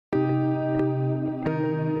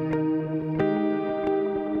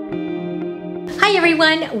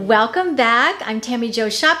everyone, welcome back. I'm Tammy Jo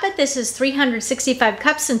Schoppet. This is 365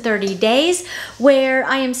 Cups in 30 Days, where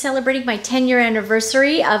I am celebrating my 10-year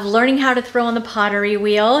anniversary of learning how to throw on the pottery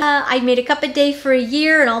wheel. I made a cup a day for a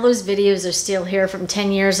year, and all those videos are still here from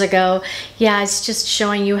 10 years ago. Yeah, it's just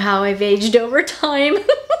showing you how I've aged over time.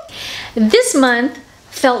 This month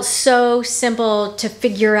felt so simple to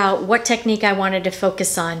figure out what technique I wanted to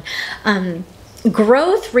focus on.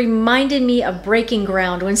 Growth reminded me of breaking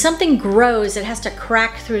ground. When something grows, it has to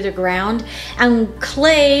crack through the ground, and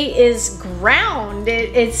clay is ground.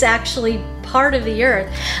 It's actually part of the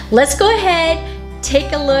earth. Let's go ahead,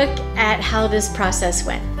 take a look at how this process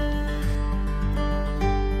went.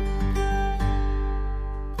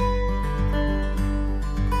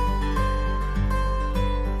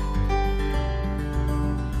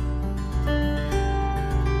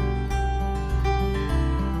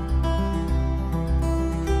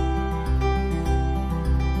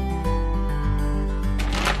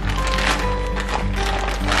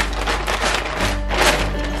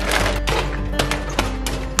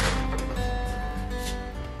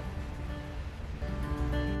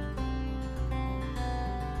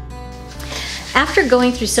 After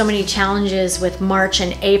going through so many challenges with March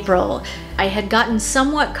and April, I had gotten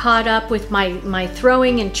somewhat caught up with my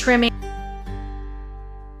throwing and trimming.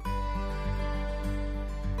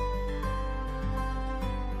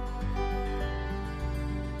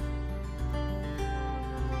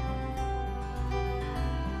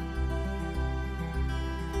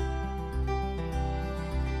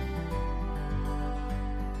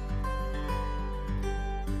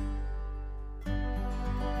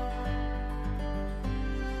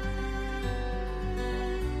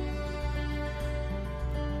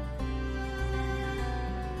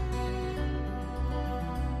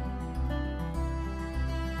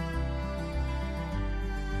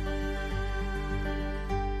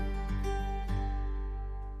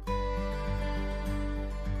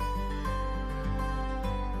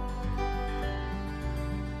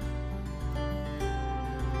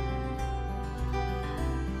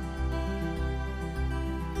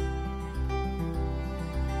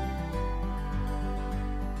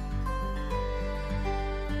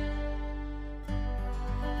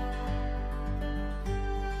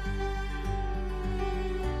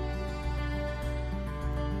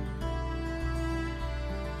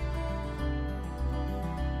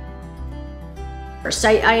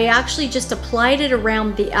 I actually just applied it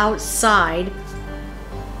around the outside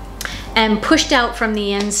and pushed out from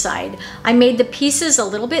the inside. I made the pieces a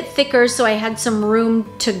little bit thicker so I had some room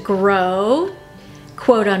to grow,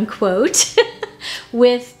 quote unquote,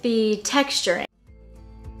 with the texturing.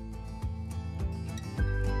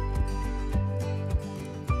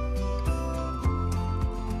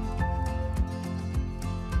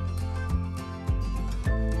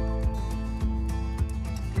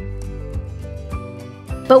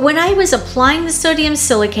 But when I was applying the sodium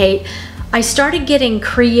silicate, I started getting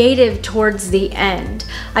creative towards the end.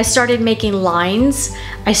 I started making lines.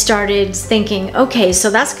 I started thinking, okay, so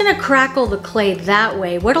that's gonna crackle the clay that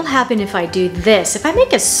way. What'll happen if I do this? If I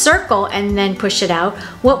make a circle and then push it out,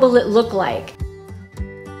 what will it look like?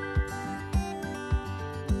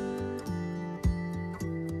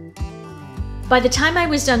 By the time I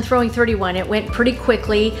was done throwing 31, it went pretty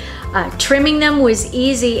quickly. Trimming them was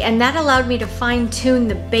easy, and that allowed me to fine-tune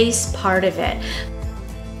the base part of it.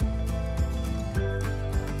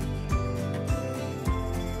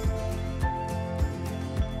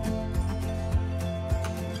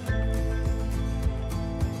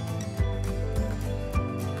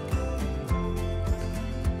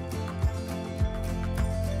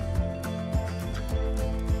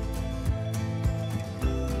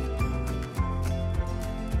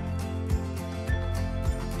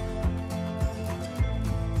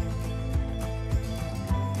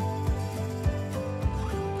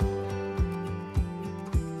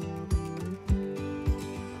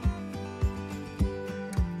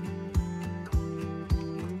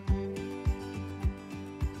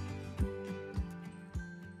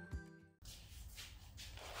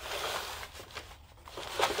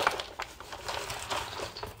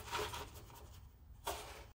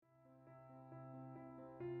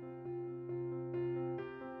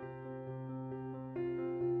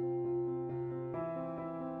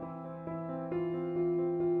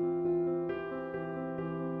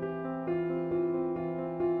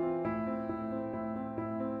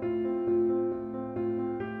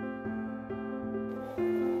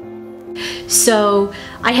 So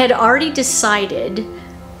I had already decided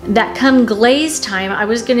that come glaze time, I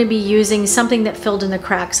was going to be using something that filled in the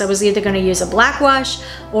cracks. I was either going to use a black wash,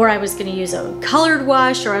 or I was going to use a colored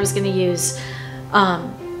wash, or I was going to use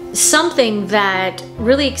something that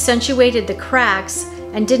really accentuated the cracks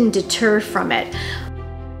and didn't deter from it.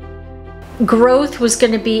 Growth was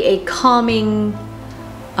going to be a calming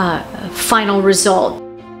final result.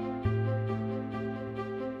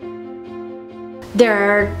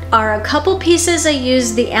 There are a couple pieces I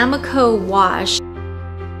used the Amico wash.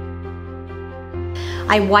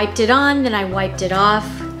 I wiped it on, then I wiped it off.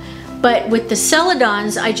 But with the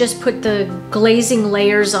Celadons, I just put the glazing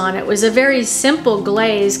layers on. It was a very simple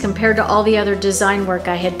glaze compared to all the other design work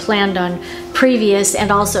I had planned on previous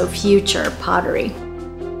and also future pottery.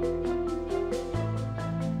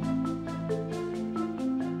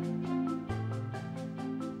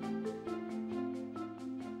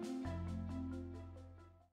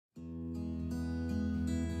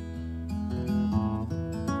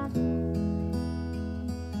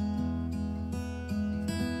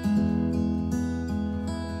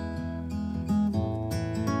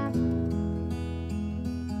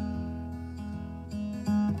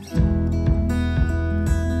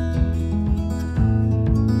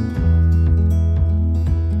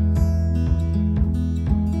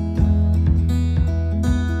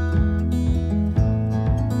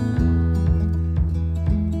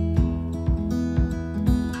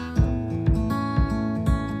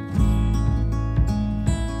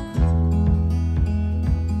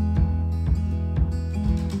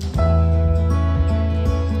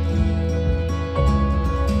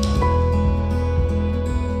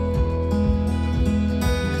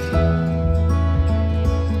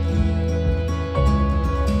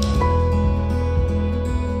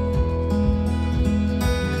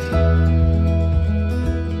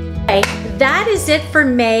 That is it for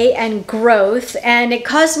May and growth, and it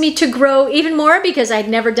caused me to grow even more because I'd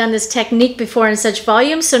never done this technique before in such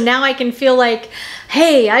volume. So now I can feel like,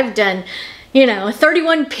 hey, I've done, you know,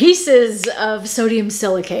 31 pieces of sodium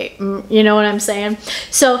silicate. You know what I'm saying?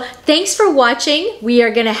 So thanks for watching. We are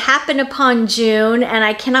going to happen upon June, and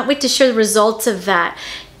I cannot wait to share the results of that.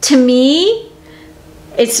 To me,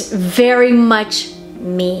 it's very much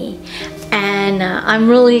me. And I'm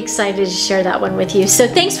really excited to share that one with you. So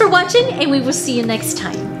thanks for watching, and we will see you next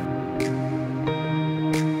time.